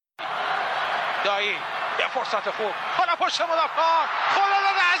دایی یه فرصت خوب، حالا پشت مدافعان،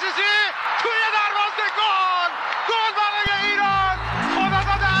 خداداد عزیزی توی دروازه، گل برای ایران.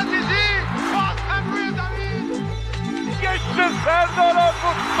 خداداد عزیزی باز هم روی زمین گشت سردار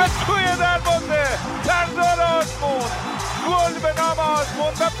آزمون به توی دروازه، سردار آزمون گل به نام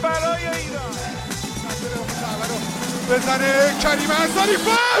آزمون و برای ایران. بزنه کریم انصاری،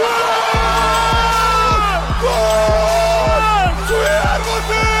 گل توی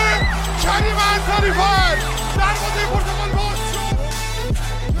دروازه، کریم انصاری دروازه پرتغال باز شد.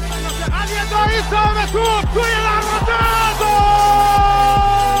 علی دایی سام توپ توی دروازه،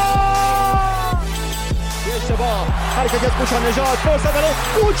 اشتباه حرکتی از کوچان نژاد، فرصت برای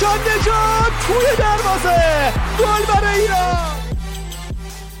کوچان نژاد توی دروازه، گل برای ایران.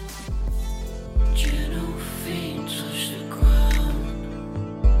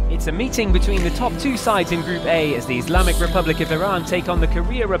 It's a meeting between the top two sides in Group A as the Islamic Republic of Iran take on the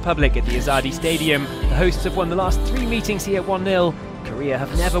Korea Republic at the Azadi Stadium. The hosts have won the last 3 meetings here 1-0. Korea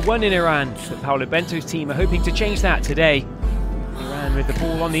have never won in Iran, but Paulo Bento's team are hoping to change that today. Iran with the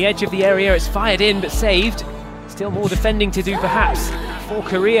ball on the edge of the area, it's fired in but saved. Still more defending to do perhaps for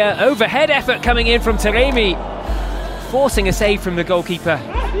Korea. Overhead effort coming in from Taremi, forcing a save from the goalkeeper.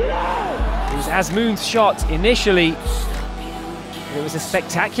 It was Azmoun's shot initially. It was a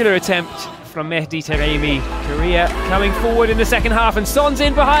spectacular attempt from Mehdi Taremi. Korea coming forward in the second half, and Son's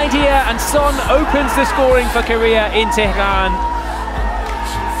in behind here, and Son opens the scoring for Korea in Tehran.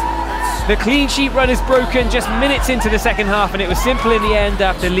 The clean sheet run is broken just minutes into the second half, and it was simple in the end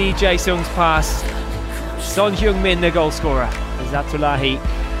after Lee Jae-sung's pass. Son Heung-min, the goal scorer. Izzatullahi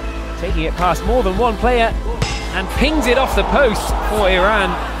taking it past more than one player and pings it off the post for Iran.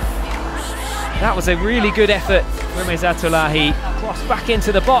 That was a really good effort from Izzatullahi. Crossed back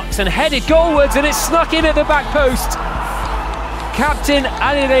into the box and headed goalwards, and it snuck in at the back post. Captain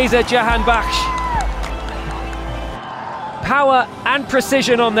Alireza Jahanbakhsh. Power and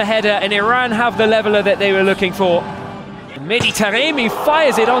precision on the header, and Iran have the leveller that they were looking for. Mehdi Taremi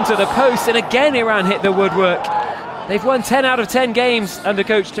fires it onto the post, and again Iran hit the woodwork. They've won 10 out of 10 games under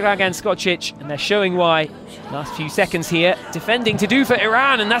coach Dragan Skocic, and they're showing why. Last few seconds here, defending to do for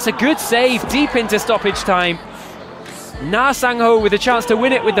Iran, and that's a good save deep into stoppage time. Na Sang-ho with a chance to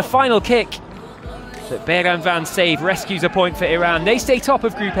win it with the final kick, but Behram Van's save rescues a point for Iran. They stay top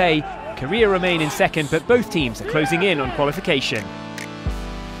of Group A. Korea remain in second, but both teams are closing in on qualification.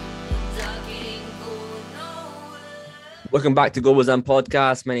 Welcome back to Global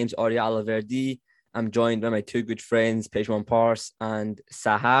Podcast. My name's Auria Alaverdi. I'm joined by my two good friends, Pejman Pars and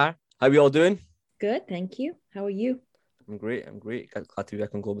Sahar. How are we all doing? Good, thank you. How are you? I'm great. Glad to be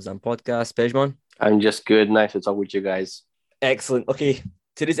back on Global Podcast. Pejman? I'm just good. Nice to talk with you guys. Excellent. Okay,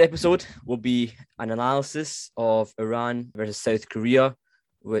 today's episode will be an analysis of Iran versus South Korea,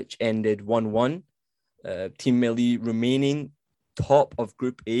 which ended 1-1. Team Melli remaining top of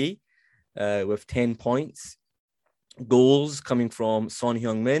Group A with 10 points. Goals coming from Son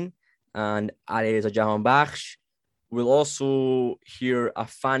Heung-min and Alireza Jahanbakhsh. We'll also hear a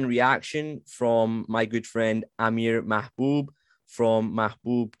fan reaction from my good friend Amir Mahbub from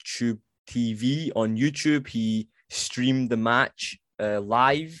Mahbub Tube TV on YouTube. He streamed the match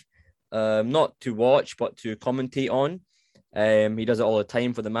live, not to watch, but to commentate on. He does it all the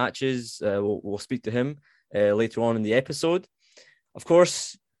time for the matches. We'll speak to him later on in the episode. Of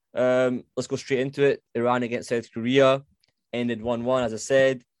course, let's go straight into it. Iran against South Korea ended 1-1, as I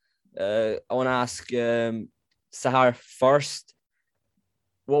said. I want to ask Sahar first.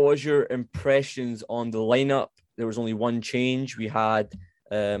 What was your impressions on the lineup? There was only one change. We had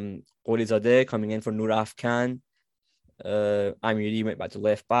Qolizadeh coming in for Nouraf Khan. Amiri went back to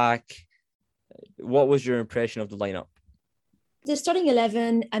left back. What was your impression of the lineup? The starting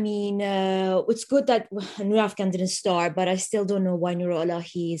 11, I mean, it's good that Nouraf Khan didn't start, but I still don't know why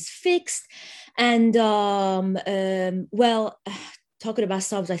Nouralahi is fixed. And, talking about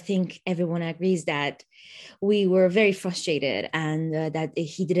subs, I think everyone agrees that we were very frustrated and that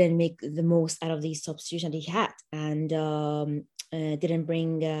he didn't make the most out of these substitutions he had. And didn't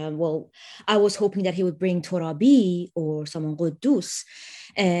bring, I was hoping that he would bring Torabi or someone Quddus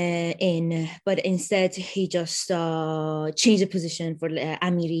in, but instead he just changed the position for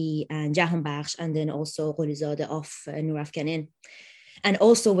Amiri and Jahanbakhsh, and then also Qolizadeh off Nouraf Khan in. And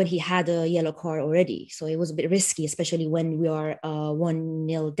also when he had a yellow card already. So it was a bit risky, especially when we are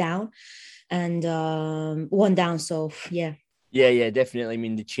 1-0 down and 1 down. So, yeah. Yeah, definitely. I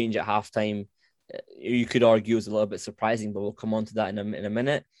mean, the change at halftime, you could argue was a little bit surprising, but we'll come on to that in a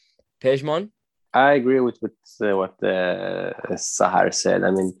minute. Pejman? I agree with what Sahar said.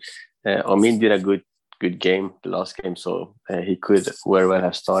 I mean, Omin did a good game, the last game. So he could very well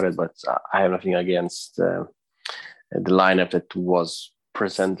have started, but I have nothing against the lineup that was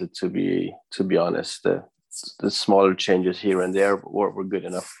presented. To be honest, the smaller changes here and there were good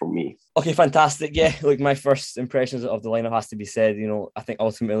enough for me. Okay, fantastic. Yeah, like my first impressions of the lineup has to be said. I think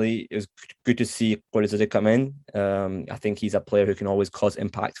ultimately it was good to see Qorizade come in. I think he's a player who can always cause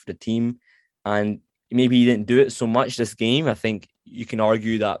impact for the team, and maybe he didn't do it so much this game. I think you can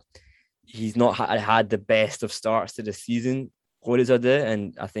argue that he's not had the best of starts to the season, Qorizade,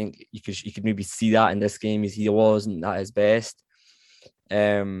 and I think you could maybe see that in this game. He wasn't at his best,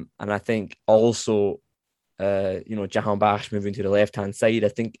 and I think also. Jahanbakhsh moving to the left-hand side.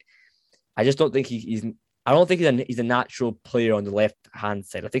 I just don't think he's a natural player on the left-hand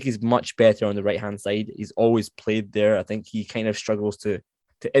side. I think he's much better on the right-hand side. He's always played there. I think he kind of struggles to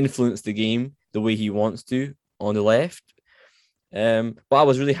influence the game the way he wants to on the left. But I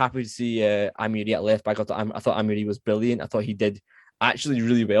was really happy to see Amiri at left back. I thought Amiri was brilliant. I thought he did actually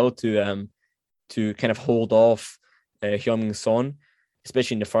really well to kind of hold off Heung-min Son,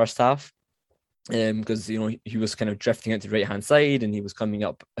 especially in the first half. Because he was kind of drifting out to the right hand side and he was coming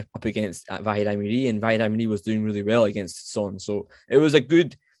up against Vahid Amiri, and Vahid Amiri was doing really well against Son. So it was a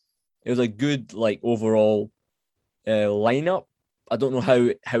good like overall lineup. I don't know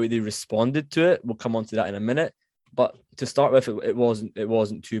how they responded to it. We'll come on to that in a minute. But to start with, it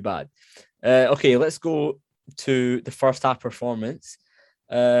wasn't too bad. Okay, let's go to the first half performance.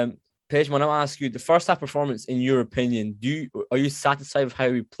 Pejman, I'll ask you, the first half performance, in your opinion, are you satisfied with how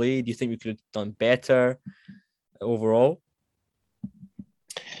we played? Do you think we could have done better overall?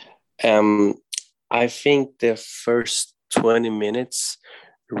 I think the first 20 minutes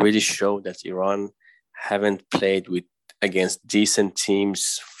really showed that Iran haven't played against decent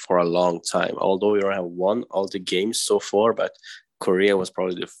teams for a long time. Although Iran have won all the games so far, but Korea was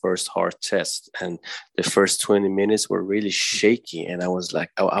probably the first hard test, and the first 20 minutes were really shaky. And I was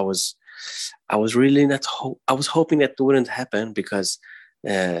like, I was really I was hoping that wouldn't happen, because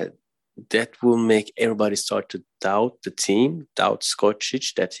that will make everybody start to doubt the team, doubt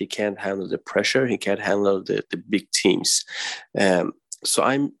Skocic, that he can't handle the pressure, he can't handle the big teams. So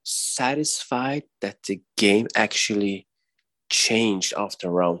I'm satisfied that the game actually changed after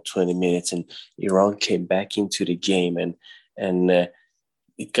around 20 minutes and Iran came back into the game and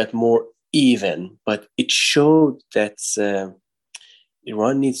it got more even. But it showed that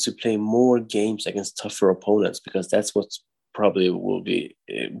Iran needs to play more games against tougher opponents, because that's what probably will be,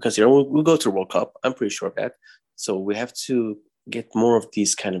 because Iran will go to the World Cup. I'm pretty sure of that. So we have to get more of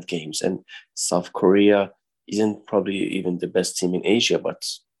these kind of games. And South Korea isn't probably even the best team in Asia, but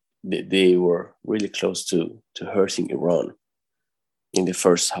they were really close to hurting Iran in the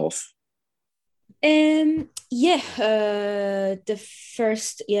first half. The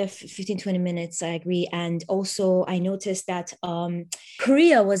first 15-20 minutes, I agree. And also I noticed that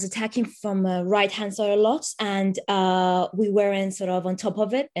Korea was attacking from right hand side a lot, and we weren't sort of on top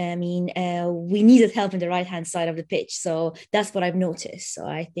of it. I mean, we needed help in the right hand side of the pitch, so that's what I've noticed. So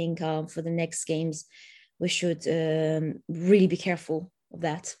I think for the next games we should really be careful of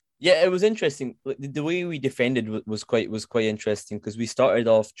that. Yeah, it was interesting. The way we defended was quite interesting, because we started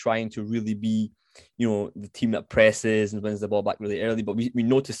off trying to really be, the team that presses and wins the ball back really early. But we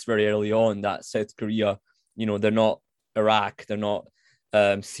noticed very early on that South Korea, they're not Iraq, they're not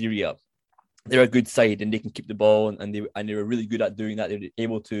Syria. They're a good side and they can keep the ball, and they were really good at doing that. They were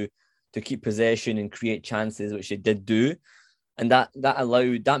able to keep possession and create chances, which they did do. And that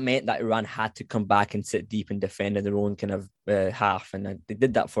meant that Iran had to come back and sit deep and defend in their own kind of half. And they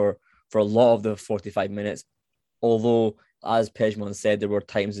did that for a lot of the 45 minutes. Although, as Pejman said, there were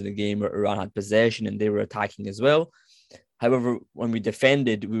times in the game where Iran had possession and they were attacking as well. However, when we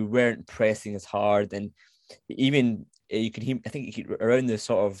defended, we weren't pressing as hard. And even you could hear, I think around the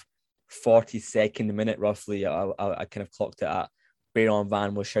sort of 42nd minute roughly, I kind of clocked it at, Bayron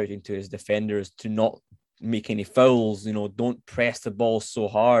Van was shouting to his defenders to not make any fouls, don't press the ball so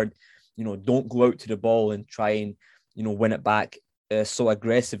hard, don't go out to the ball and try and, win it back so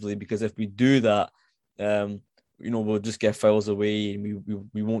aggressively, because if we do that, we'll just get fouls away and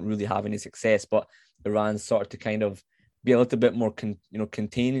we won't really have any success. But Iran started to kind of be a little bit more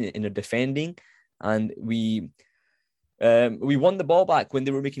contained in their defending, and we won the ball back when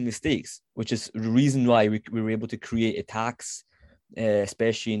they were making mistakes, which is the reason why we were able to create attacks,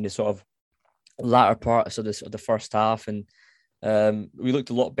 especially in the sort of latter parts of the first half. And we looked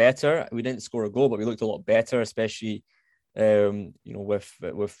a lot better. We didn't score a goal, but we looked a lot better, especially with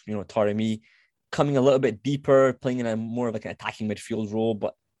Taremi coming a little bit deeper, playing in a more of like an attacking midfield role.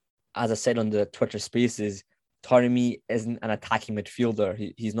 But as I said on the Twitter Spaces, Taremi isn't an attacking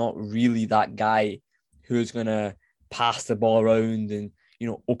midfielder. He's not really that guy who's going to pass the ball around and,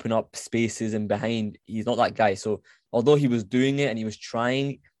 open up spaces and behind. He's not that guy. So although he was doing it and he was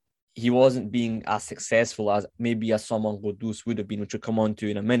trying, he wasn't being as successful as maybe as someone Ghoddos would have been, which we'll come on to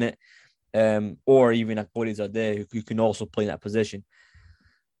in a minute, or even a Gori Zadeh, who can also play in that position.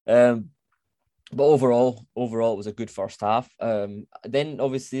 But overall, it was a good first half. Then,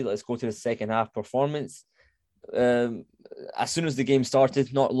 obviously, let's go to the second half performance. As soon as the game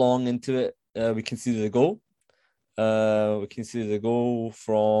started, not long into it, we conceded a goal. We conceded a goal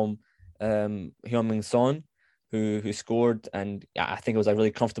from Heung-min Son, who scored, and I think it was a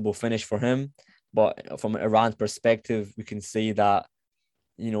really comfortable finish for him. But from Iran's perspective, we can say that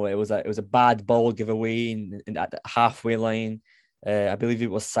it was a bad ball giveaway in at the halfway line. I believe it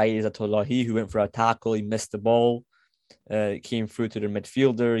was Saeed Izzatullahi who went for a tackle. He missed the ball. It came through to the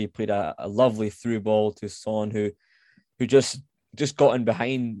midfielder. He played a lovely through ball to Son, who just got in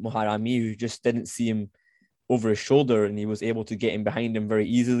behind Moharami, who just didn't see him over his shoulder, and he was able to get in behind him very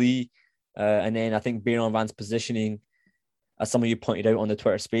easily. And then I think Beiran Van's positioning, as some of you pointed out on the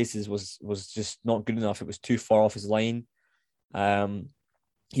Twitter Spaces, was just not good enough. It was too far off his line.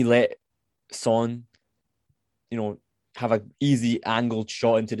 He let Son, have an easy angled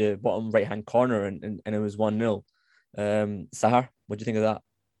shot into the bottom right-hand corner, and it was 1-0. Sahar, what do you think of that?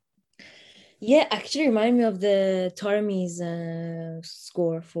 Yeah, actually reminded me of the Taremi's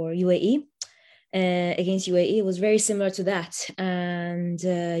score for UAE. Against UAE, it was very similar to that, and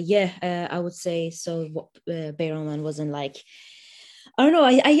I would say so. Beiran Van wasn't like, I don't know.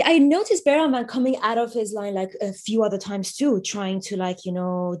 I noticed Beiran Van coming out of his line like a few other times too, trying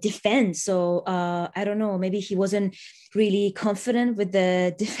to defend. So I don't know. Maybe he wasn't really confident with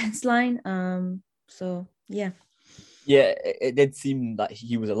the defense line. So yeah. Yeah, it did seem that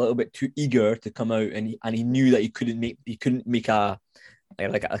he was a little bit too eager to come out, and he knew that he couldn't make a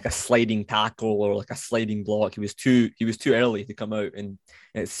sliding tackle or like a sliding block. He was too early to come out, and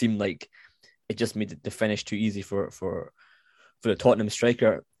it seemed like it just made the finish too easy for the Tottenham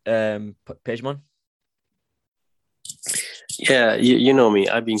striker. Pejman? Yeah, you know me.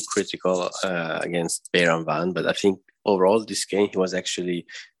 I've been critical against Beiran Van, but I think overall this game he was actually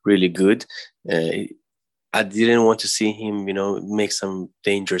really good. I didn't want to see him, make some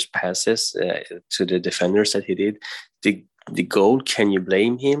dangerous passes to the defenders that he did. The goal, can you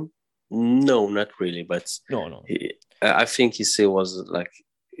blame him? No, not really. But no. I think he still was like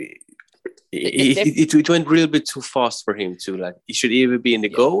it went a little bit too fast for him to like. He should either be in the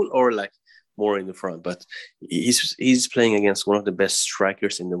goal or like more in the front. But he's playing against one of the best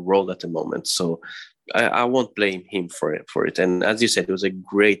strikers in the world at the moment, so I won't blame him for it. And as you said, it was a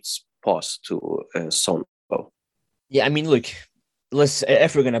great pass to Son. Yeah, I mean, look,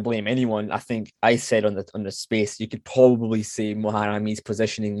 if we're going to blame anyone, I think I said on the space, you could probably say Moharami's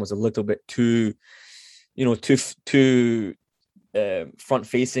positioning was a little bit too front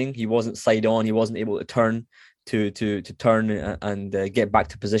facing. He wasn't side on. He wasn't able to turn to turn and get back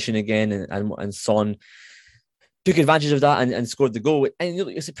to position again. And Son took advantage of that and scored the goal. And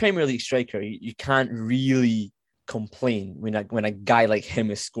it's a Premier League striker. You can't really complain when a guy like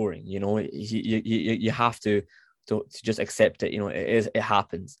him is scoring. You have to just accept it. It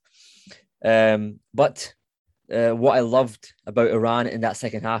happens. But what I loved about Iran in that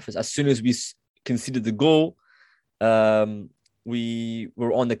second half is as soon as we conceded the goal, we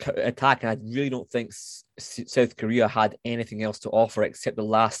were on the attack, and I really don't think South Korea had anything else to offer except the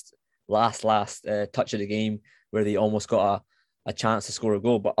last touch of the game where they almost got a chance to score a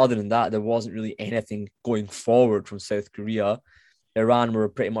goal. But other than that, there wasn't really anything going forward from South Korea. Iran were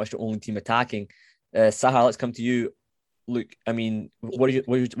pretty much the only team attacking. Sahar, let's come to you. Look, I mean, what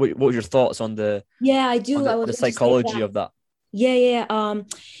were your thoughts on the the psychology of that? Yeah.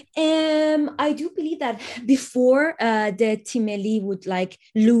 I do believe that before the Team Melli would like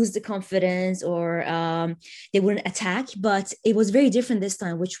lose the confidence or they wouldn't attack, but it was very different this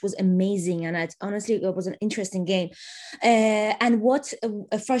time, which was amazing. And honestly, it was an interesting game. And what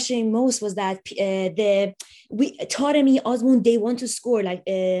frustrating most was that Taremi, Azmoun, they want to score, like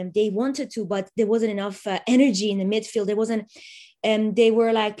they wanted to, but there wasn't enough energy in the midfield. There wasn't. They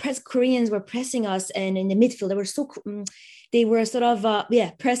were like Koreans were pressing us, and in the midfield they were sort of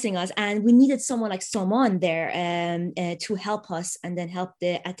pressing us, and we needed someone like Saman there to help us and then help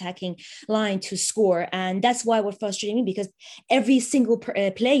the attacking line to score. And that's why we're frustrating me, because every single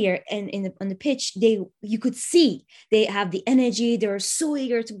player on the pitch, you could see they have the energy. They were so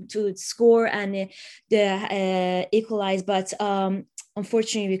eager to score and equalize, but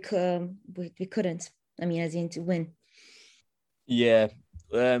unfortunately we couldn't. I mean, as in to win. Yeah.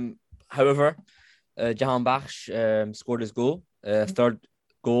 However, Jahan Bakhsh scored his goal, third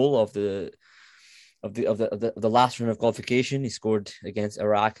goal of the the last round of qualification. He scored against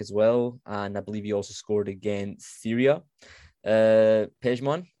Iraq as well, and I believe he also scored against Syria.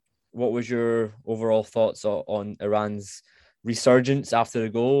 Pejman, what was your overall thoughts on Iran's resurgence after the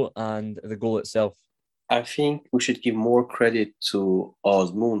goal and the goal itself? I think we should give more credit to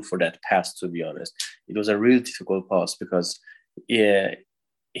Azmoun for that pass, to be honest. It was a really difficult pass because if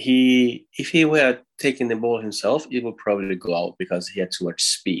he were taking the ball himself, it would probably go out because he had too much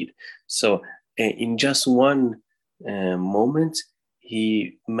speed. So in just one moment,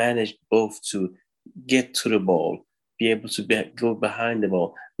 he managed both to get to the ball, be able to go behind the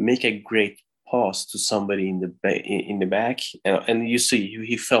ball, make a great pass to somebody in the back, and you see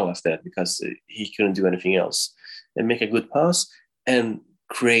he fell after that because he couldn't do anything else, and make a good pass and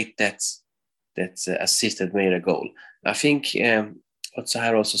create that assist that made a goal. I think what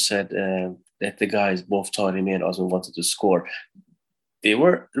Sahar also said, that the guys, both Taremi and Azmoun, wanted to score. They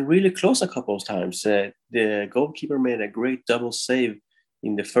were really close a couple of times. The goalkeeper made a great double save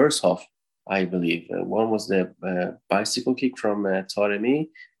in the first half, I believe. One was the bicycle kick from Taremi,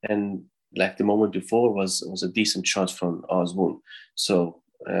 and like the moment before was a decent shot from Azmoun. So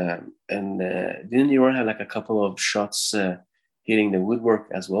didn't Iran have like a couple of shots hitting the woodwork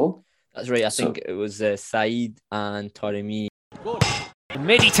as well? That's right. I think it was Said and Taremi.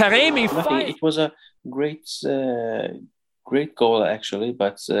 Mehdi Taremi. It was a great goal actually,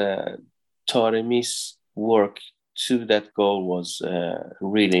 but Taremi's work to that goal was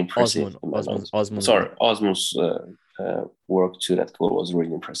really impressive. Azmoun's work to that goal was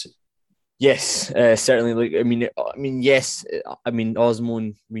really impressive. Yes, certainly. Yes.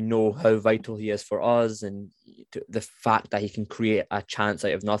 Azmoun, we know how vital he is for us, and the fact that he can create a chance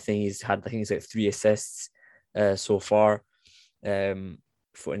out of nothing. He's had, I think, he's like 3 assists so far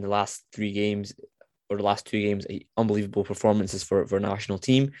for in the last 3 games or the last 2 games. Unbelievable performances for a national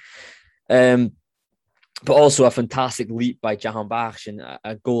team. But also a fantastic leap by Jahanbakhsh and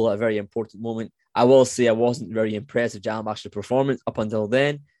a goal at a very important moment. I will say I wasn't very impressed with Jahanbakhsh's performance up until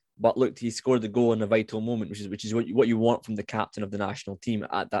then. But look, he scored the goal in a vital moment, which is what you want from the captain of the national team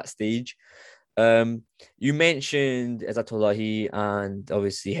at that stage. You mentioned Izzatullahi and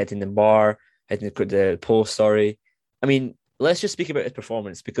obviously hitting the post. Sorry, I mean, let's just speak about his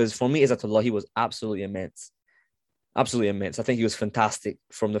performance, because for me, Izzatullahi was absolutely immense. Absolutely immense. I think he was fantastic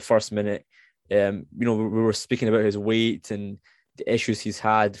from the first minute. We were speaking about his weight and the issues he's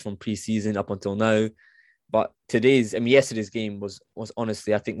had from pre-season up until now. But yesterday's game was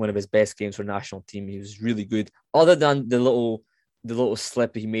honestly, I think, one of his best games for the national team. He was really good. Other than the little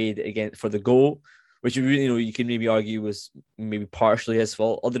slip he made again for the goal, which you can maybe argue was maybe partially his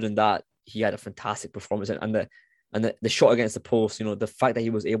fault. Other than that, he had a fantastic performance, and the shot against the post. The fact that he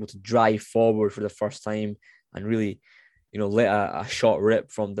was able to drive forward for the first time and really, let a shot rip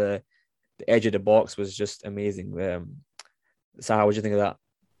from the edge of the box was just amazing. Sahar, what do you think of that?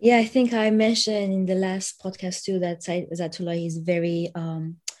 Yeah, I think I mentioned in the last podcast too that Said Izzatullahi is very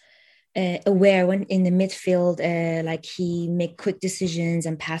aware when in the midfield. Like he make quick decisions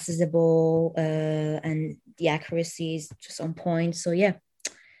and passes the ball, and the accuracy is just on point. So yeah.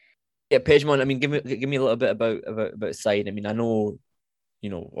 Yeah, Pejman, I mean, give me a little bit about Said. I mean, I know,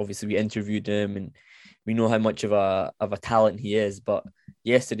 obviously we interviewed him and we know how much of a talent he is, but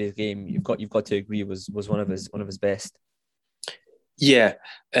yesterday's game, you've got to agree, was one of his best. Yeah,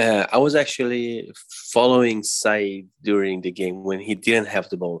 I was actually following Said during the game when he didn't have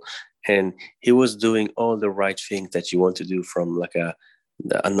the ball, and he was doing all the right things that you want to do from like a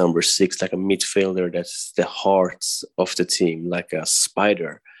number 6, like a midfielder that's the heart of the team, like a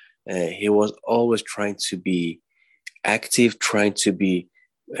spider. He was always trying to be active, trying to be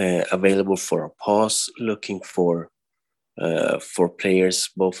available for a pass, looking for players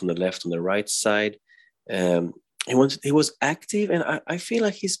both on the left and the right side. He was active, and I feel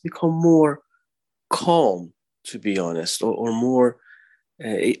like he's become more calm, to be honest, or more.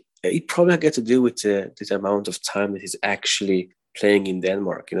 It probably got to do with the amount of time that he's actually playing in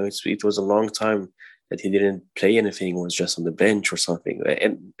Denmark. It was a long time that he didn't play anything, was just on the bench or something,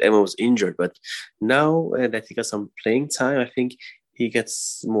 and Emma was injured. But now that he got some playing time, I think he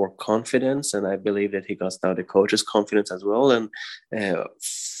gets more confidence, and I believe that he got now the coach's confidence as well. And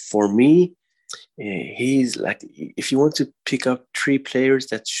for me, he's like, if you want to pick up 3 players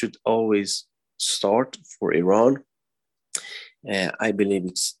that should always start for Iran, I believe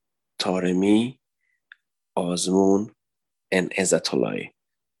it's Taremi, Azmoun, and Izzatullahi.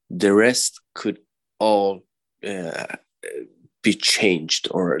 The rest could all be changed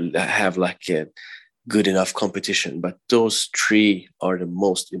or have like a good enough competition, but those 3 are the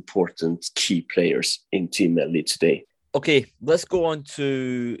most important key players in Team Melli today. Okay, let's go on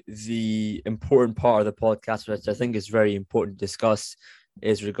to the important part of the podcast, which I think is very important to discuss,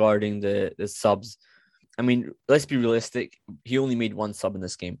 is regarding the subs. I mean, let's be realistic. He only made one sub in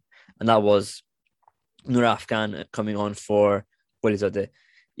this game, and that was Nur Afghan coming on for what is it?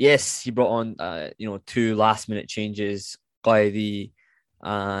 Yes, he brought on two last minute changes, Qaidi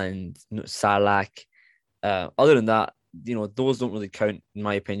and Sarlak. Other than that, those don't really count in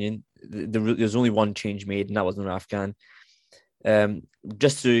my opinion. There's only one change made, and that was Nur Afghan.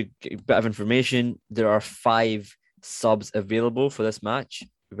 Just to get a bit of information, there are 5 subs available for this match,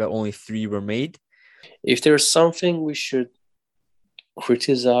 but only 3 were made. If there's something we should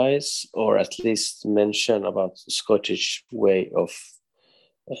criticize or at least mention about the Scottish way of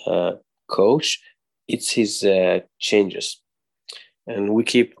coach, it's his changes. And we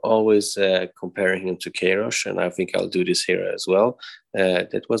keep always comparing him to Queiroz, and I think I'll do this here as well.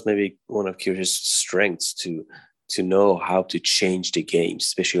 That was maybe one of Queiroz' strengths to know how to change the game,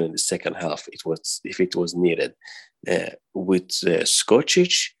 especially in the second half. If it was needed. With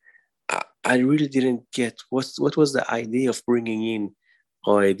Skocic, I really didn't get what was the idea of bringing in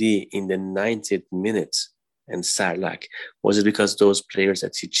Qaidi in the 90th minute and Sarlak. Was it because those players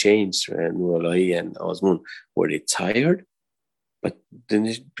that he changed, Nourahi and Osman, were they tired? But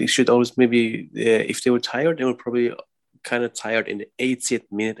then they should always maybe, if they were tired, they were probably kind of tired in the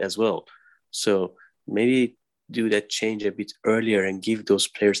 80th minute as well. So maybe do that change a bit earlier and give those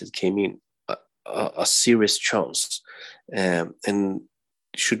players that came in a serious chance. And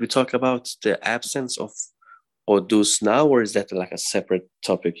should we talk about the absence of Odus now, or is that like a separate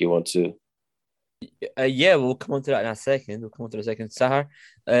topic you want to? Yeah, we'll come on to that in a second. Sahar,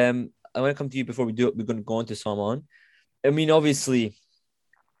 I want to come to you before we do it. We're going to go on to Salman. I mean, obviously,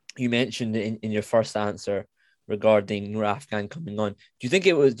 you mentioned in your first answer regarding Nur Afghan coming on. Do you think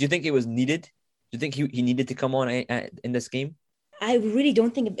it was needed? Do you think he needed to come on in this game? I really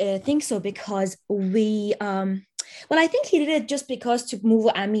don't think so, because we I think he did it just because to move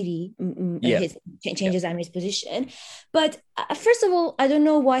Amiri, changes Amiri's position. But first of all, I don't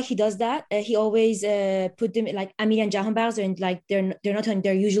know why he does that. He always put them like Amiri and Jahanbakhsh are in, like they're not in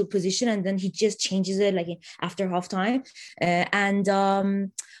their usual position, and then he just changes it like after halftime. I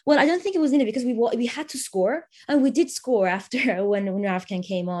don't think it was needed, because we had to score, and we did score after when Nur Afghan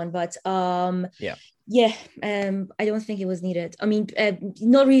came on. But I don't think it was needed. I mean,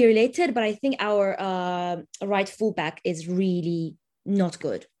 not really related, but I think our right fullback is really not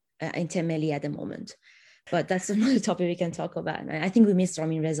good in Team Melli at the moment. But that's another topic we can talk about. I think we missed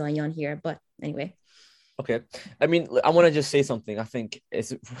Ramin Reza and Jan here, but anyway. Okay. I mean, I want to just say something. I think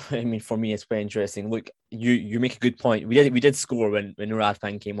for me, it's very interesting. Look, you make a good point. We did score when Nur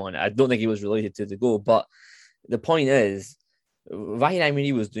Afghan came on. I don't think it was related to the goal, but the point is, Vahid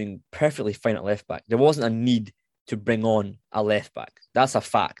Amiri was doing perfectly fine at left back. There wasn't a need to bring on a left back. That's a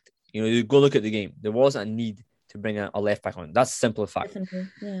fact. You go look at the game. There wasn't a need to bring a left back on. That's a simple fact.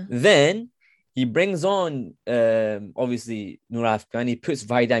 Yeah. Then he brings on obviously Nur Afghan. He puts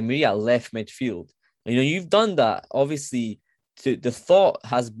Vahid Amiri at left midfield. You've done that. Obviously, the thought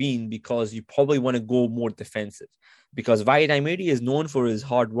has been because you probably want to go more defensive, because Vahid Amiri is known for his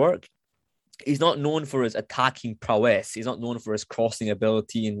hard work. He's not known for his attacking prowess. He's not known for his crossing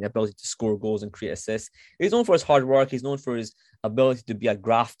ability and the ability to score goals and create assists. He's known for his hard work. He's known for his ability to be a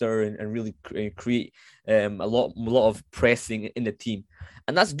grafter and really create a lot of pressing in the team.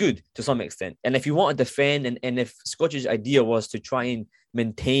 And that's good to some extent. And if you want to defend, and if Scottish idea was to try and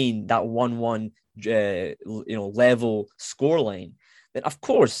maintain that 1-1 level scoreline, then of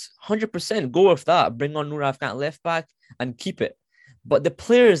course, 100% go with that. Bring on Nur Afghan left back and keep it. But the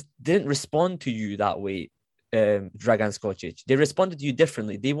players didn't respond to you that way, Dragan Skocic. They responded to you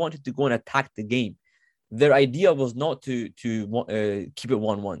differently. They wanted to go and attack the game. Their idea was not to keep it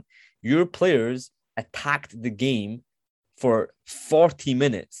 1-1. Your players attacked the game for 40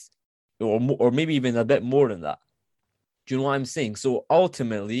 minutes or maybe even a bit more than that. Do you know what I'm saying? So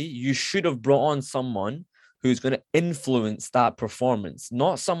ultimately, you should have brought on someone who's going to influence that performance,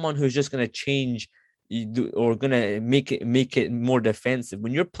 not someone who's just going to change or going to make it more defensive.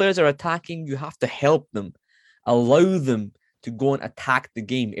 When your players are attacking, you have to help them, allow them to go and attack the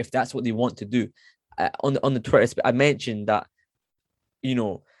game if that's what they want to do. On the Twitter, I mentioned that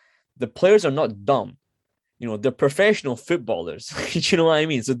the players are not dumb. They're professional footballers. Do you know what I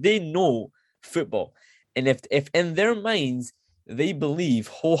mean? So they know football, and if in their minds they believe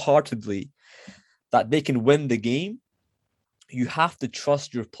wholeheartedly that they can win the game, you have to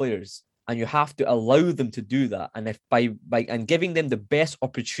trust your players. And you have to allow them to do that. And if by giving them the best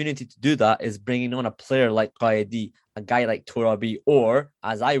opportunity to do that is bringing on a player like Qaidi, a guy like Torabi, or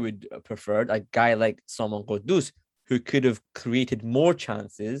as I would prefer, a guy like Salman Quddus, who could have created more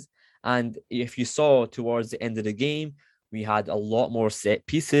chances. And if you saw towards the end of the game, we had a lot more set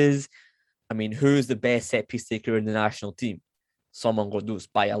pieces. I mean, who's the best set piece taker in the national team? Salman Ghoddos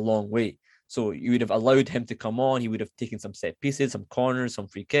by a long way. So you would have allowed him to come on. He would have taken some set pieces, some corners, some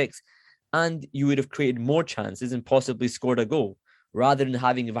free kicks, and you would have created more chances and possibly scored a goal rather than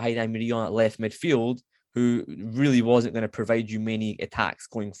having Vahid Amiri on at left midfield, who really wasn't going to provide you many attacks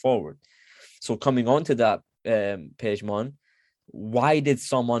going forward. So coming on to that, Pejman, why did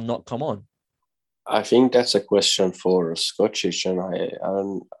someone not come on? I think that's a question for Skocic,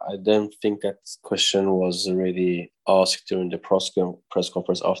 and I don't think that question was already asked during the press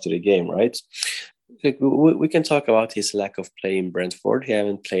conference after the game, right? We can talk about his lack of play in Brentford. He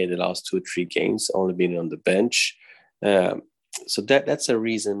haven't played the last 2-3 games, only been on the bench. So that's a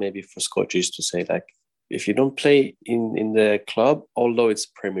reason maybe for Skocic to say, like, if you don't play in the club, although it's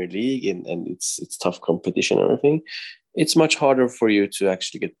Premier League and it's tough competition and everything, it's much harder for you to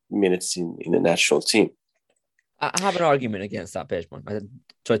actually get minutes in the national team. I have an argument against that, Pejman. We'll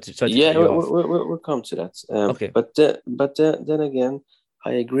come to that. Okay. But then again,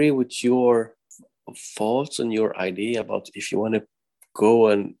 I agree with your thoughts and your idea about if you want to go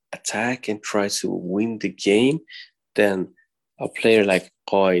and attack and try to win the game, then a player like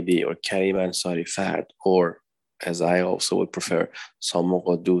Qaidi or Karim Ansari Fard, or as I also would prefer, Salman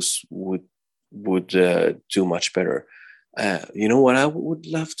Ghoddos would do much better. You know what? I would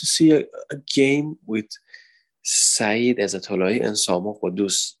love to see a game with Saeed Ezzatullahi and Salman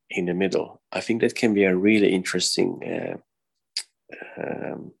Ghoddos in the middle. I think that can be a really interesting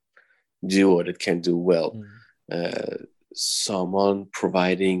duo that can do well. Someone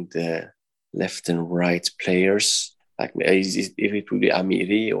providing the left and right players, like if it would be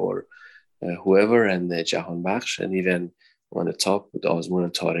Amiri or whoever, and Jahan Bakhsh, and even on the top with Azmoun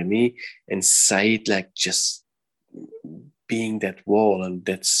and Taremi, and Saeed like just being that wall and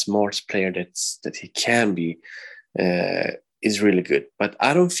that smart player that he can be is really good. But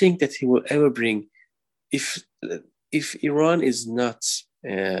I don't think that he will ever bring, if Iran is not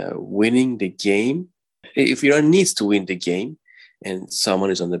winning the game, if Iran needs to win the game and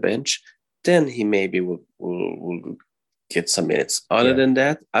someone is on the bench, then he maybe will get some minutes. Other than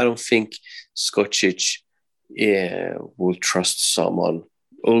that, I don't think Skocic will trust someone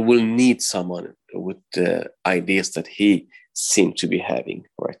or will need someone with the ideas that he seems to be having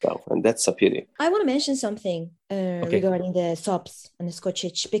right now. And that's a pity. I want to mention something regarding the subs and the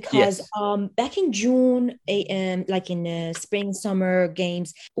Skocic, because back in June, like in spring, summer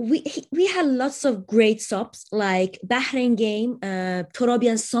games, we had lots of great subs, like Bahrain game, Torabi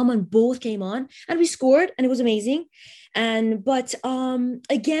and Salman both came on and we scored and it was amazing. But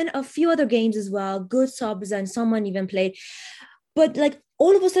again, a few other games as well, good subs, and someone even played. But like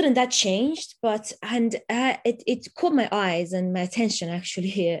all of a sudden that changed, it caught my eyes and my attention actually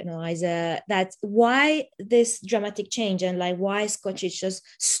here, that why this dramatic change and like why Skocic just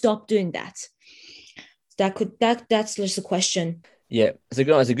stopped doing that. That's just a question. Yeah, it's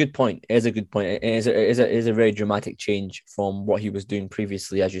a good point. It is a good point. It is a very dramatic change from what he was doing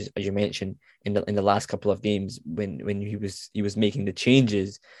previously, as you mentioned in the last couple of games when he was making the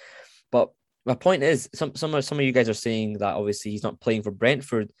changes. But my point is, some of you guys are saying that obviously he's not playing for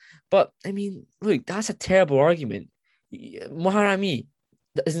Brentford, but I mean, look, that's a terrible argument. Moharami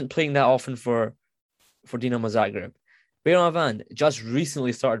isn't playing that often for Dinamo Zagreb. Beiran just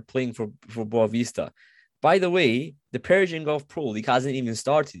recently started playing for Boavista. By the way, the Persian Gulf Pro League hasn't even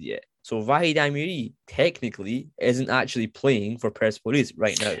started yet. So Vahid Amiri technically isn't actually playing for Persepolis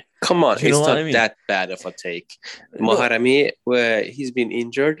right now. Come on, it's not that bad of a take. Moharami, he's been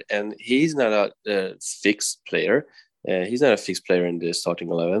injured and he's not a fixed player. He's not a fixed player in the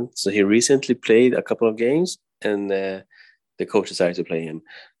starting 11. So he recently played a couple of games and the coach decided to play him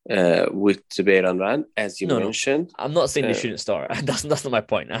with Beiran, as you mentioned. No. I'm not saying they shouldn't start. That's not my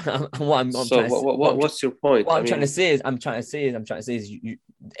point. What's your point? What I'm trying to say is, you,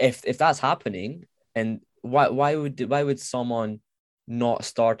 if that's happening, and why would someone not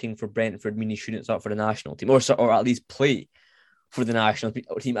starting for Brentford mean he shouldn't start for the national team, or at least play for the national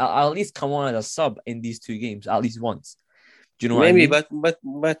team? I'll at least come on as a sub in these two games at least once. Do you know what I mean? But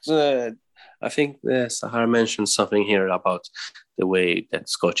I think Sahar mentioned something here about the way that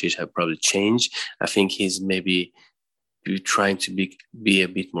Skocic have probably changed. I think he's maybe trying to be a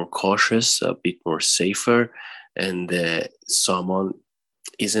bit more cautious, a bit more safer, and someone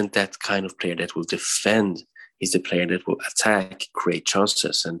isn't that kind of player that will defend. He's the player that will attack, create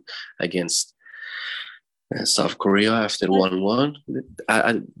chances, and against South Korea after 1-1,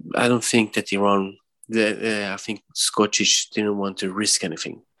 I don't think that Iran. I think Skocic didn't want to risk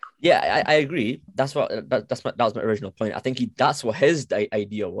anything. Yeah, I agree. That's that was my original point. I think that's what his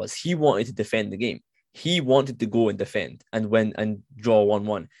idea was. He wanted to defend the game. He wanted to go and defend and win and draw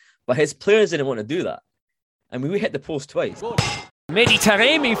 1-1. But his players didn't want to do that. I mean, we hit the post twice. Mehdi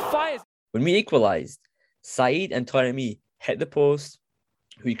Taremi fires. When we equalized, Said and Taremi hit the post.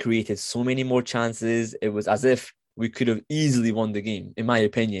 We created so many more chances. It was as if we could have easily won the game, in my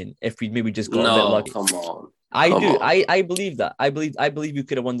opinion, if we maybe just got a bit lucky. Come on. I believe that. I believe we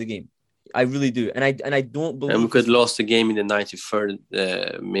could have won the game. I really do. And I don't believe. And we could have lost the game in the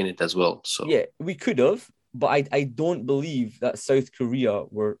 93rd minute as well. So yeah, we could have. But I don't believe that South Korea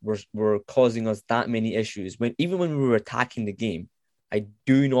were causing us that many issues. Even when we were attacking the game, I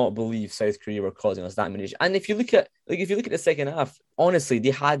do not believe South Korea were causing us that many issues. And if you look at the second half, honestly,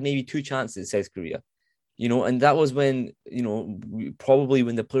 they had maybe 2 chances, South Korea. And that was when, probably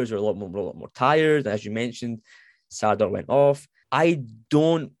when the players were a lot more tired. As you mentioned, Sardar went off. I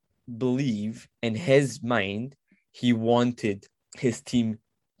don't believe in his mind he wanted his team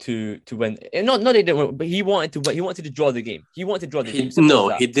to win. Not he didn't win, but he wanted to draw the game. He wanted to draw the game.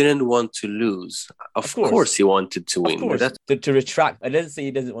 He didn't want to lose. Of course he wanted to win. Of course, to retract. I didn't say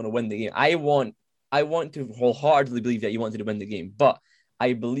he doesn't want to win the game. I want to wholeheartedly believe that he wanted to win the game, but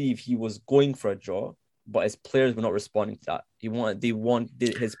I believe he was going for a draw, but his players were not responding to that.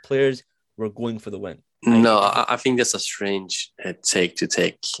 His players were going for the win. No, I think that's a strange take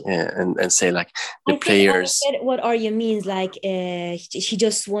and say like the players. What Arya means, like she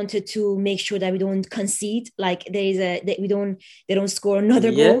just wanted to make sure that we don't concede. Like they don't score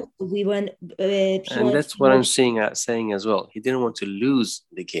another goal. We went, and that's what I'm saying as well. He didn't want to lose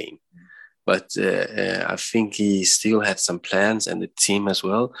the game, but I think he still had some plans and the team as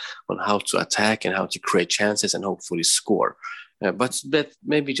well on how to attack and how to create chances and hopefully score. But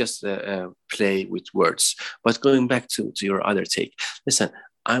maybe just play with words. But going back to your other take, listen,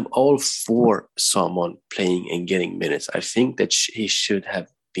 I'm all for someone playing and getting minutes. I think that he should have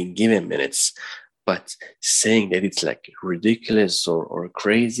been given minutes. But saying that it's like ridiculous or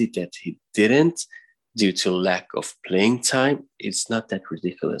crazy that he didn't due to lack of playing time, it's not that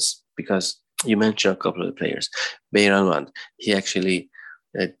ridiculous. Because you mentioned a couple of the players. Beiranvand, he actually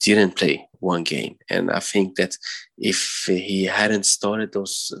didn't play one game, and I think that if he hadn't started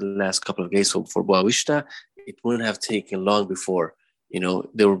those last couple of games for Boavista, it wouldn't have taken long before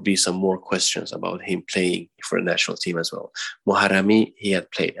there would be some more questions about him playing for a national team as well. Moharami, he had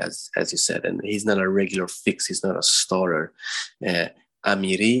played as you said, and he's not a regular fix. He's not a starter.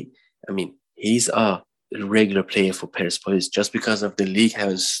 Amiri, I mean, he's a regular player for Persepolis. Just because of the league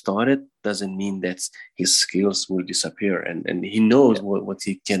having started doesn't mean that his skills will disappear, and he knows what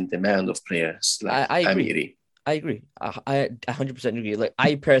he can demand of players like Amiri. I agree. I 100% agree. Like,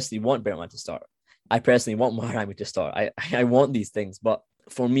 I personally want Berman to start. I personally want Moharami to start. I want these things, but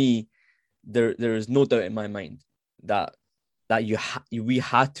for me, there is no doubt in my mind that we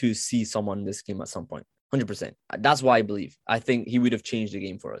had to see someone in this game at some point. 100%. That's why I believe. I think he would have changed the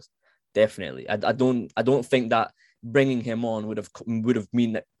game for us. Definitely. I don't think that bringing him on would have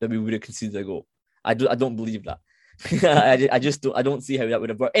mean that we would have conceded a goal. I don't believe that. I don't see how that would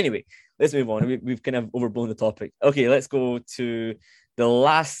have worked. Anyway, let's move on. We've kind of overblown the topic. Okay, let's go to the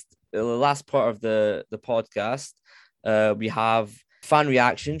last part of the podcast. We have fan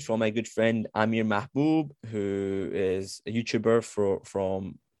reaction from my good friend Amir Mahbub, who is a YouTuber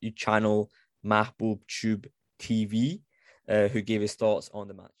from channel Mahbub Tube TV, who gave his thoughts on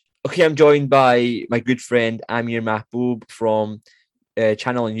the match. Okay, I'm joined by my good friend Amir Mahbub from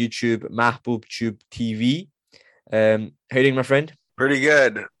channel on YouTube Mahbub Tube TV. How are you doing, my friend? Pretty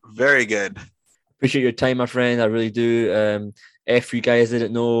good. Very good. Appreciate your time, my friend. I really do. If you guys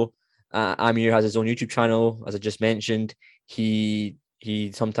didn't know, Amir has his own YouTube channel, as I just mentioned. He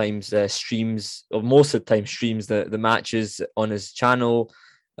sometimes streams, or most of the time streams the matches on his channel.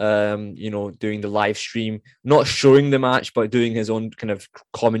 Doing the live stream, not showing the match, but doing his own kind of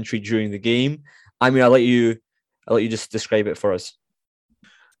commentary during the game. Amir, I'll let you just describe it for us.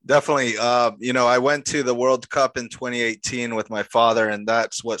 Definitely. I went to the World Cup in 2018 with my father, and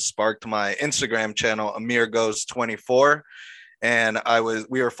that's what sparked my Instagram channel, Amir Goes 24. And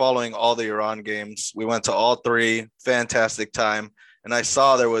we were following all the Iran games. We went to all 3, fantastic time. And I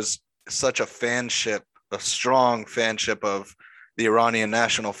saw there was such a strong fanship of the Iranian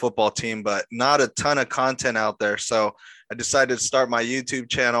national football team, but not a ton of content out there. So I decided to start my YouTube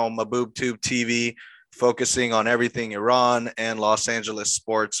channel, MahbubTube TV, focusing on everything Iran and Los Angeles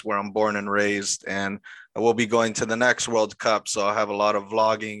sports, where I'm born and raised. And I will be going to the next World Cup, so I'll have a lot of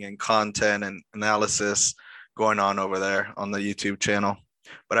vlogging and content and analysis going on over there on the YouTube channel.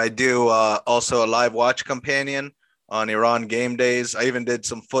 But I do also a live watch companion on Iran game days. I even did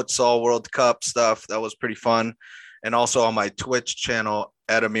some futsal World Cup stuff. That was pretty fun. And also on my Twitch channel,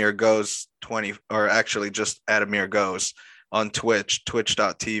 Adamir Goes 20, or actually just Adamir Goes on Twitch,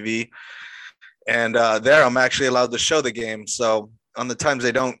 twitch.tv. And there I'm actually allowed to show the game. So on the times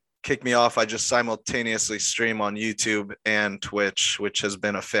they don't kick me off, I just simultaneously stream on YouTube and Twitch, which has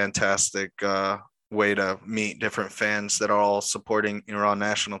been a fantastic way to meet different fans that are all supporting Iran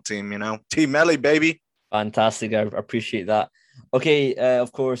national team, Team Melli, baby. Fantastic. I appreciate that. Okay,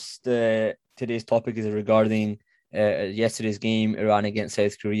 of course, today's topic is regarding yesterday's game, Iran against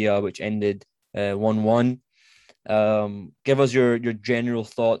South Korea, which ended 1-1. Give us your general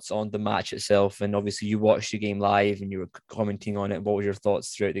thoughts on the match itself, and obviously you watched the game live and you were commenting on it. What were your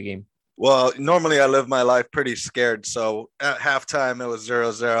thoughts throughout the game? Well, normally I live my life pretty scared, so at halftime it was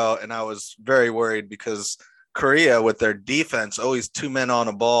 0-0, and I was very worried because Korea, with their defense, always 2 men on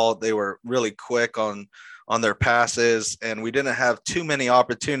a ball, they were really quick on their passes, and we didn't have too many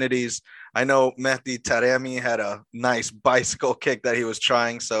opportunities. I know Mehdi Taremi had a nice bicycle kick that he was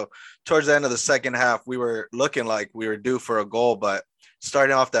trying. So towards the end of the second half, we were looking like we were due for a goal. But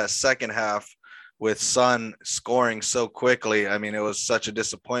starting off that second half with Son scoring so quickly, I mean, it was such a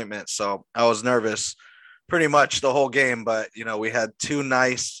disappointment. So I was nervous pretty much the whole game. But, we had 2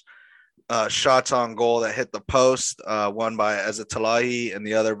 nice shots on goal that hit the post, one by Ezatolahi and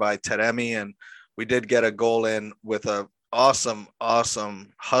the other by Taremi. And we did get a goal in with a awesome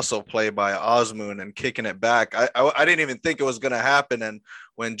hustle play by Osmoon and kicking it back. I didn't even think it was going to happen. And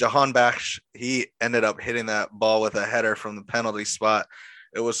when Jahan Bakhsh, he ended up hitting that ball with a header from the penalty spot,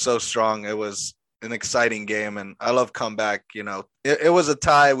 it was so strong. It was an exciting game. And I love comeback. It was a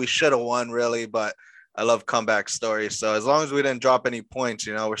tie. We should have won, really, but I love comeback stories. So as long as we didn't drop any points,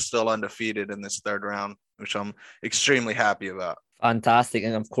 we're still undefeated in this third round, which I'm extremely happy about. Fantastic.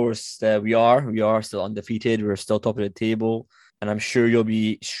 And of course, we are still undefeated. We're still top of the table. And I'm sure you'll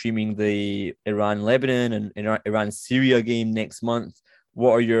be streaming the Iran-Lebanon and Iran-Syria game next month.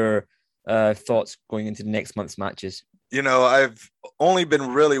 What are your thoughts going into the next month's matches? I've only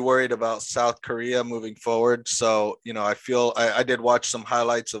been really worried about South Korea moving forward. So, I feel I did watch some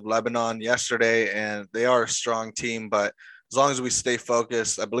highlights of Lebanon yesterday, and they are a strong team. But as long as we stay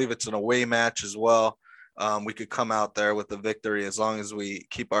focused, I believe it's an away match as well. We could come out there with the victory as long as we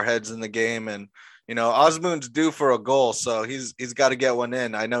keep our heads in the game. And, Osmoon's due for a goal, so he's got to get one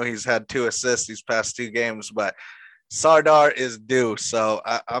in. I know he's had 2 assists these past 2 games, but Sardar is due. So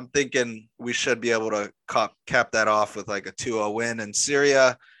I'm thinking we should be able to cap that off with like a 2-0 win. In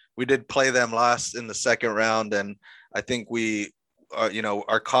Syria, we did play them last in the second round, and I think we are,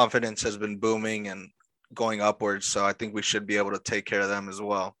 our confidence has been booming and going upwards. So I think we should be able to take care of them as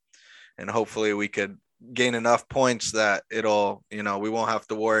well. And hopefully we could gain enough points that it'll, we won't have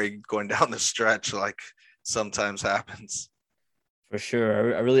to worry going down the stretch like sometimes happens. For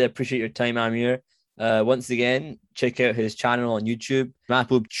sure. I really appreciate your time, Amir. Once again, check out his channel on YouTube,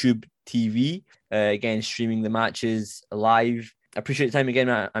 MahbubTube TV. Again, streaming the matches live. I appreciate your time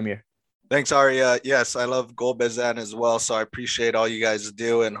again, Amir. Thanks, Arya. Yes, I love Golbezan as well, so I appreciate all you guys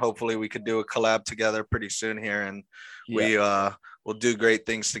do, and hopefully we could do a collab together pretty soon here, and we'll do great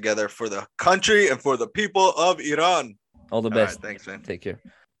things together for the country and for the people of Iran. All the best. All right, thanks, man. Take care.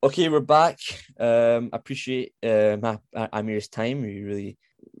 Okay, we're back. Appreciate Amir's time. We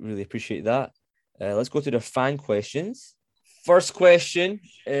really appreciate that. Let's go to the fan questions. First question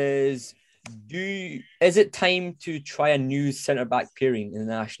is, is it time to try a new centre-back pairing in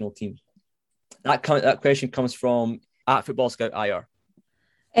the national team? That question comes from @FootballScout IR.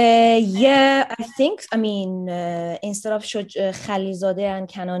 Yeah, I think, instead of Khalilzadeh and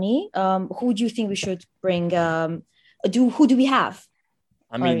Kanani, who do you think we should bring? Who do we have?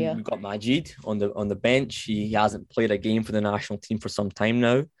 We've got Majid on the bench. He hasn't played a game for the national team for some time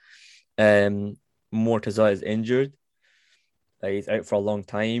now. Mortaza is injured. He's out for a long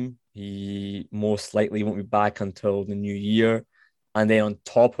time. He most likely won't be back until the new year. And then on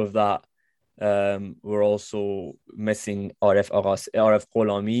top of that, we're also missing Aref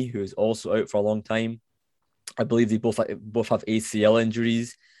Gholami, who is also out for a long time. I believe they both have ACL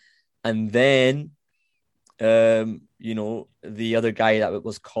injuries. And then, the other guy that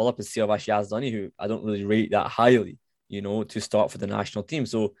was called up is Siavash Yazdani, who I don't really rate that highly, to start for the national team.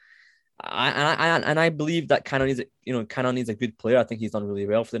 So, I believe that Kanani's a good player. I think he's done really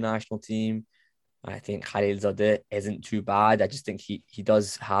well for the national team. I think Khalilzadeh isn't too bad. I just think he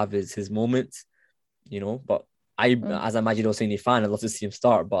does have his moments, But as a Majid Hosseini fan, I'd love to see him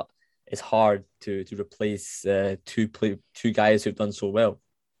start, but it's hard to replace two guys who've done so well.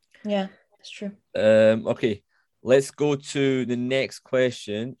 Yeah, that's true. Okay, let's go to the next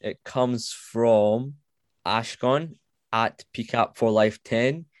question. It comes from Ashkan. at PCAP for Life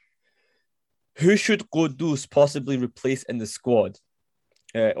 10. Who should Godus possibly replace in the squad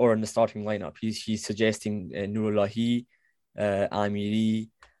or in the starting lineup? He's suggesting Nurullahi, Amiri,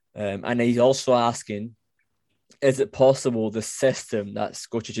 and he's also asking, is it possible the system that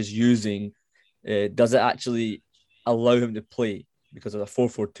Skocic is using, does it actually allow him to play? Because of the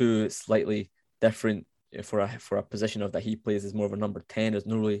 4-4-2, it's slightly different for a position of that he plays as more of a number 10. There's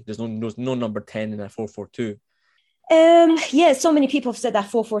no number 10 in a 4-4-2. Yeah, so many people have said that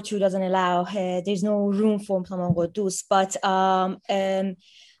 4-4-2 doesn't allow. There's no room for Saman Godus, but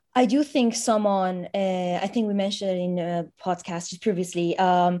I do think I think we mentioned in a podcast just previously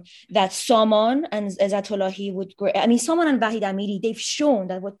that Saman and Ezatullahi would. I mean, Saman and Vahid Amiri, they've shown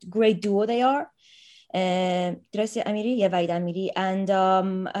that what great duo they are. Did I say Amiri? Yeah, Vahid Amiri, and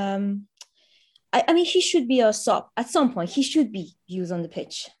I mean, he should be a sub at some point. He should be used on the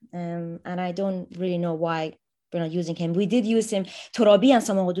pitch, and I don't really know why we're not using him. We did use him. Torabi and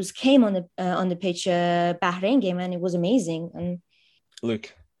Saman Godus came on the pitch Bahrain game, and it was amazing. And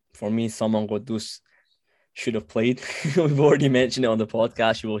look, for me, Saman Godus should have played. We've already mentioned it on the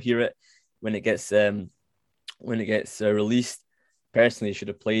podcast. You will hear it when it gets released. Personally, he should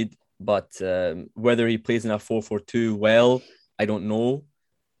have played, but whether he plays in a 4-4-2 well, I don't know.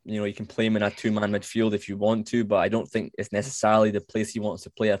 You know, you can play him in a two-man midfield if you want to, but I don't think it's necessarily the place he wants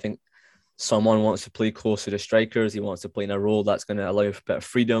to play. I think someone wants to play close to the strikers. He wants to play in a role that's going to allow a bit of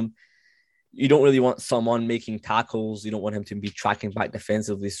freedom. You don't really want someone making tackles. You don't want him to be tracking back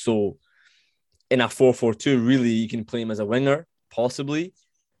defensively. So in a 4-4-2, really, you can play him as a winger, possibly,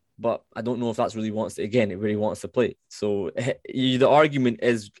 but I don't know if that's really where he wants to play. So the argument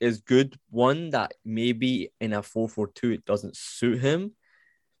is good. One, that maybe in a 4-4-2, it doesn't suit him.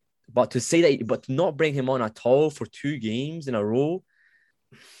 But to not bring him on at all for 2 games in a row,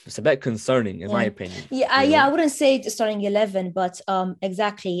 it's a bit concerning, in my opinion. I wouldn't say starting 11, but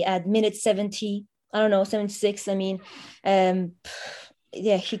exactly at minute 70, I don't know, 76. I mean,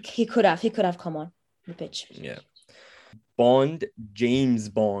 he could have come on the pitch. Yeah. James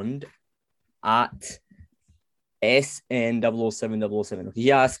Bond at SN00707.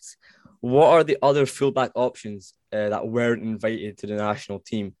 He asks, what are the other fullback options that weren't invited to the national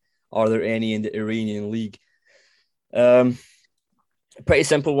team? Are there any in the Iranian league? Pretty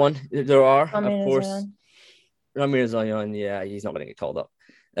simple one. There are, of course. Ramir Zayan, yeah, he's not going to get called up.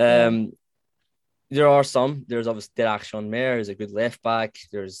 There are some. There's obviously Dirakshan Mer is a good left back.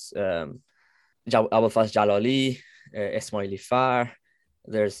 There's Abulfaz Jalali, Ismaili Far.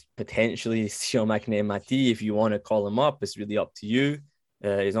 There's potentially Siomakne Mati. If you want to call him up, it's really up to you.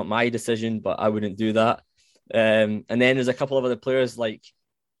 It's not my decision, but I wouldn't do that. And then there's a couple of other players like,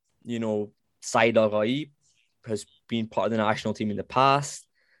 you know, Said Aghaib has been part of the national team in the past.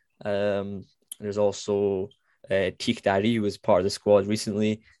 There's also Tik Dari, who was part of the squad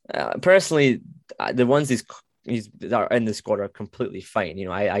recently. Personally, the ones that are in the squad are completely fine. You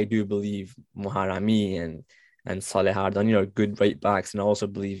know, I do believe Moharami and Saleh Ardani are good right backs, and I also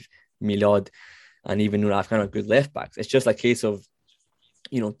believe Milad and even Nur Afghan are good left backs. It's just a case of,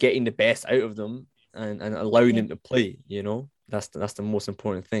 you know, getting the best out of them and allowing them to play. You know, that's the most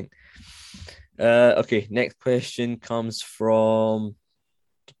important thing. Okay, next question comes from,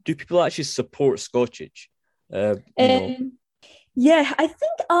 do people actually support Skocic? Yeah, I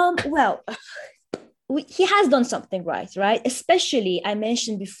think he has done something right? Especially, I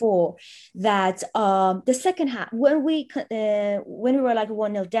mentioned before that the second half, when we were like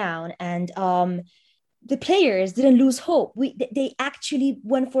 1-0 down, and the players didn't lose hope. They actually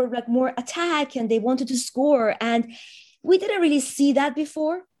went for like more attack, and they wanted to score, and we didn't really see that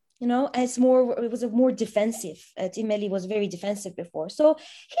before. You know, it was a more defensive. Team Melli was very defensive before. So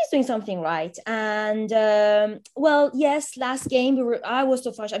he's doing something right. And, yes, last game, I was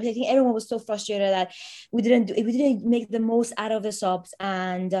so frustrated. I think everyone was so frustrated that we didn't make the most out of the subs.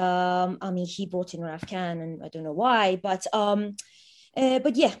 And, he brought in Raf Khan, and I don't know why. But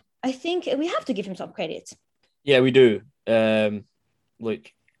yeah, I think we have to give him some credit. Yeah, we do.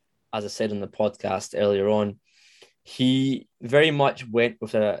 Look, as I said on the podcast earlier on, he very much went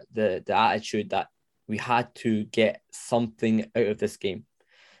with the attitude that we had to get something out of this game,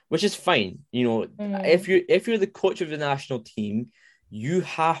 which is fine. You know, if you're the coach of the national team, you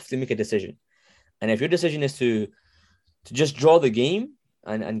have to make a decision. And if your decision is to just draw the game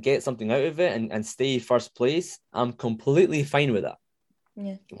and get something out of it and stay first place, I'm completely fine with that.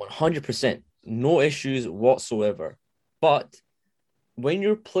 Yeah, 100%. No issues whatsoever. But when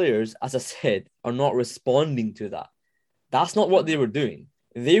your players, as I said, are not responding to that, that's not what they were doing.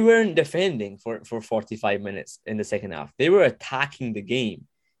 They weren't defending for 45 minutes in the second half. They were attacking the game,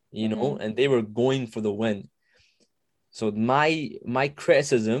 you know, and they were going for the win. So my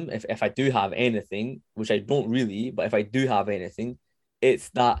criticism, if I do have anything, which I don't really, but if I do have anything, it's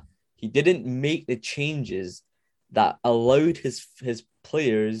that he didn't make the changes that allowed his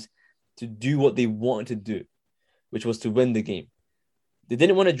players to do what they wanted to do, which was to win the game. They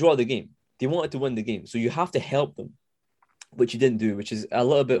didn't want to draw the game. They wanted to win the game. So you have to help them, which you didn't do, which is a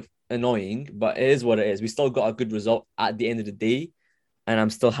little bit annoying, but it is what it is. We still got a good result at the end of the day, and I'm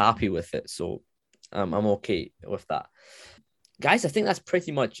still happy with it. So I'm okay with that. Guys, I think that's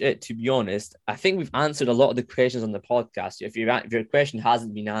pretty much it, to be honest. I think we've answered a lot of the questions on the podcast. If your question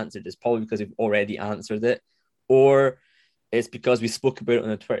hasn't been answered, it's probably because we've already answered it, or it's because we spoke about it on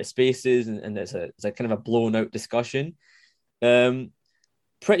the Twitter Spaces and it's a kind of a blown out discussion.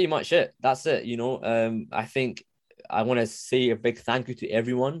 Pretty much it. That's it. I think I want to say a big thank you to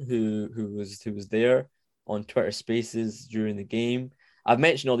everyone who was there on Twitter Spaces during the game. I've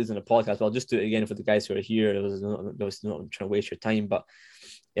mentioned all these in the podcast, but I'll just do it again for the guys who are here. I was not trying to waste your time, but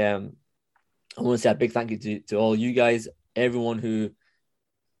I want to say a big thank you to all you guys, everyone who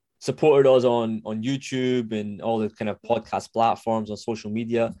supported us on YouTube and all the kind of podcast platforms on social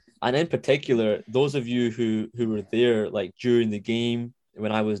media, and in particular those of you who were there like during the game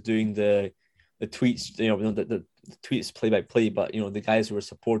when I was doing the tweets, the tweets play by play, but the guys who were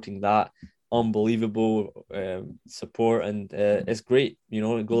supporting that. Unbelievable support, and it's great.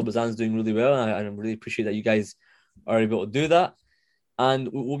 Golo Bazan's doing really well, and I really appreciate that you guys are able to do that. And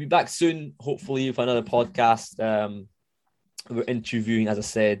we'll be back soon, hopefully, with another podcast. We're interviewing, as I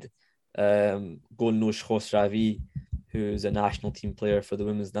said, Golnosh Khosravi, who's a national team player for the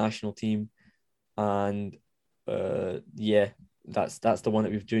women's national team, and that's the one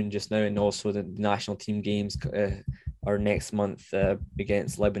that we're doing just now, and also the national team games are next month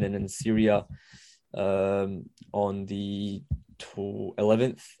against Lebanon and Syria on the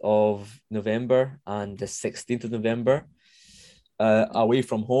 11th of November and the 16th of November away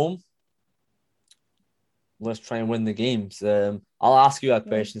from home. Let's try and win the games. I'll ask you a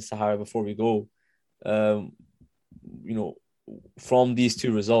question, Sahara, before we go. From these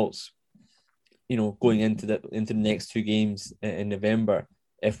two results, going into the next two games in November,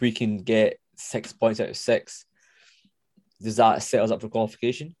 if we can get 6 points out of 6, does that set us up for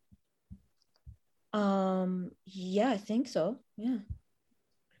qualification? Yeah, I think so. Yeah.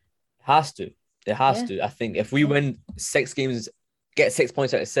 It has to. I think if we win 6 games, get 6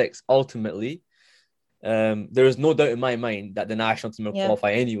 points out of 6, ultimately, there is no doubt in my mind that the national team will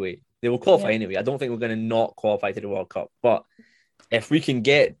qualify anyway. They will qualify anyway. I don't think we're going to not qualify to the World Cup. But if we can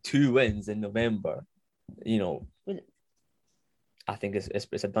get 2 wins in November, I think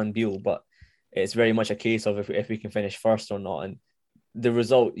it's a done deal. But it's very much a case of if we can finish first or not. And the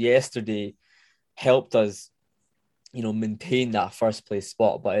result yesterday helped us, maintain that first place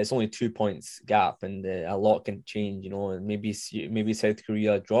spot. But it's only 2 points gap, and a lot can change, and maybe South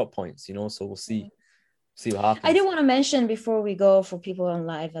Korea drop points, so we'll see what happens. I do want to mention before we go, for people on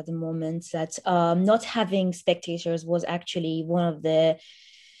live at the moment, that not having spectators was actually one of the,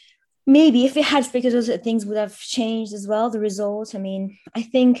 maybe if we had spectators, things would have changed as well, the result. I mean, I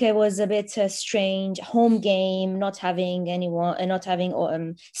think it was a bit strange, home game, not having anyone and not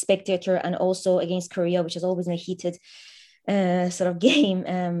having spectator, and also against Korea, which has always been a heated sort of game.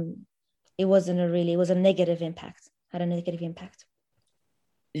 It was a negative impact, had a negative impact.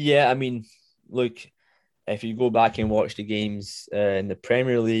 Yeah, I mean, look, if you go back and watch the games in the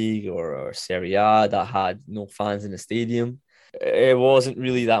Premier League or Serie A that had no fans in the stadium, it wasn't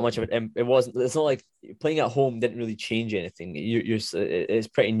really that much of it. It's not like playing at home didn't really change anything. It's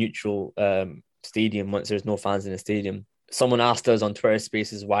pretty neutral stadium once there's no fans in the stadium. Someone asked us on Twitter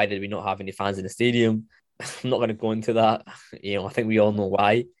Spaces, why did we not have any fans in the stadium? I'm not going to go into that. I think we all know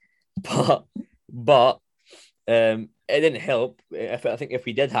why, but it didn't help. I think if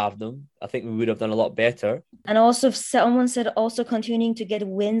we did have them, I think we would have done a lot better. And also, someone said also continuing to get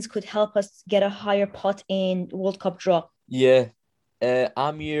wins could help us get a higher pot in World Cup draw. Yeah.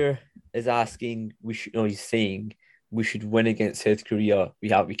 Amir is asking, he's saying we should win against South Korea. We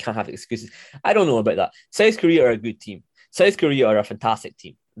can't have excuses. I don't know about that. South Korea are a good team. South Korea are a fantastic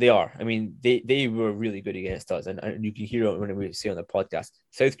team. They are. I mean, they were really good against us. And you can hear it when we say on the podcast.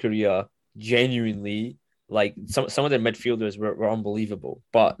 South Korea genuinely, like some of their midfielders were unbelievable.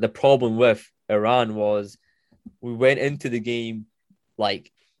 But the problem with Iran was we went into the game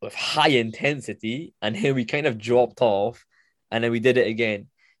like with high intensity, and then we kind of dropped off, and then we did it again.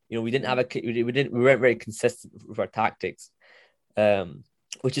 We weren't very consistent with our tactics,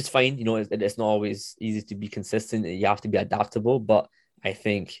 which is fine. It's not always easy to be consistent. You have to be adaptable. But I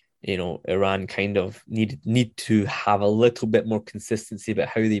think Iran kind of need to have a little bit more consistency about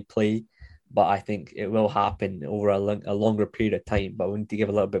how they play but I think it will happen over a longer period of time. But we need to give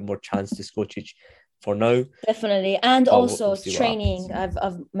a little bit more chance to Skocic for now. Definitely. And also we'll training.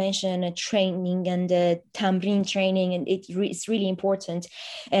 I've mentioned training and tamrin training, and it's really important.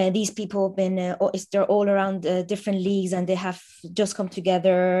 These people have been, they're all around different leagues, and they have just come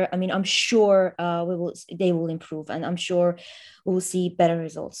together. I mean, I'm sure they will improve, and I'm sure we'll see better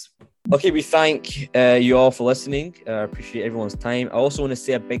results. Okay, we thank you all for listening. Appreciate everyone's time. I also want to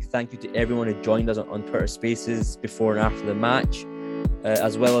say a big thank you to everyone who joined us on Twitter Spaces before and after the match.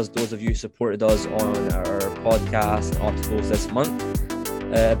 As well as those of you who supported us on our podcast and articles this month.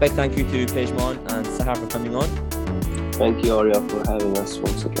 A big thank you to Pejman and Sahar for coming on. Thank you, Arya, for having us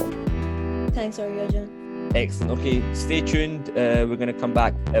once again. Thanks, Arya. Excellent. Okay, stay tuned. We're going to come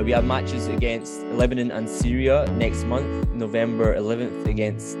back. We have matches against Lebanon and Syria next month, November 11th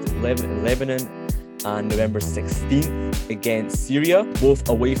against Lebanon and November 16th against Syria, both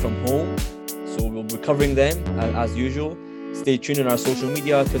away from home. So we'll be covering them as usual. Stay tuned on our social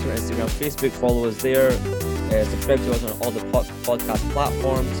media, Twitter, Instagram, Facebook. Follow us there. Subscribe to us on all the podcast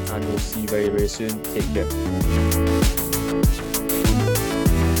platforms, and we'll see you very, very soon. Take care.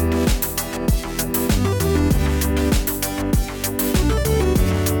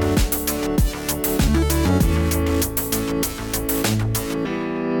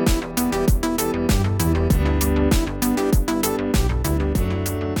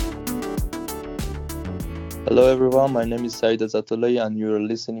 Hello everyone, my name is Said Azatollah and you're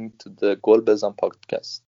listening to the Gol Bezan podcast.